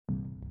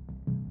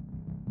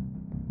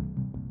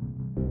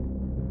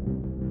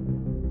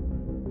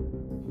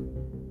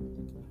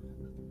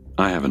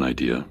I have an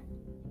idea.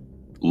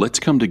 Let's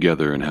come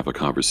together and have a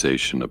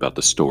conversation about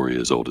the story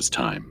as old as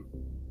time.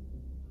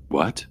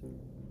 What?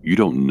 You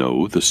don't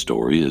know the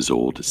story as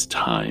old as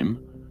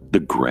time? The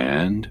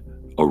grand,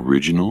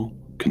 original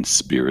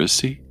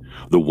conspiracy?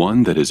 The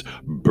one that has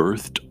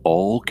birthed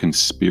all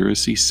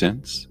conspiracy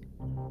since?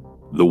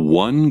 The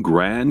one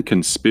grand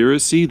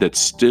conspiracy that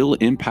still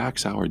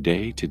impacts our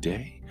day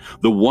today?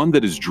 The one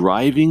that is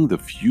driving the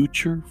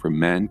future for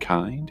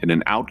mankind and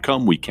an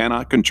outcome we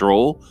cannot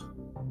control?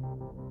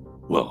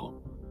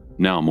 Well,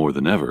 now more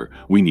than ever,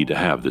 we need to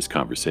have this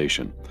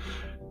conversation.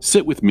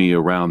 Sit with me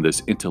around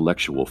this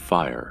intellectual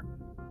fire.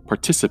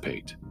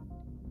 Participate.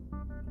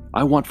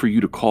 I want for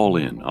you to call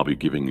in. I'll be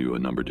giving you a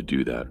number to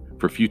do that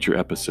for future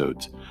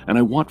episodes. And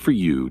I want for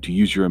you to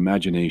use your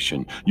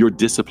imagination, your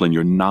discipline,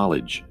 your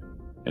knowledge,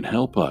 and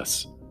help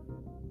others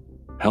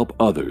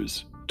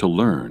to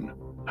learn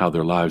how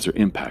their lives are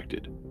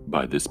impacted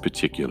by this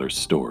particular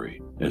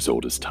story as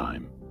old as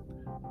time.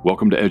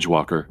 Welcome to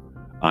Edgewalker.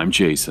 I'm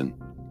Jason.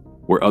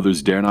 Where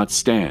others dare not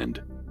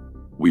stand,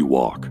 we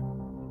walk.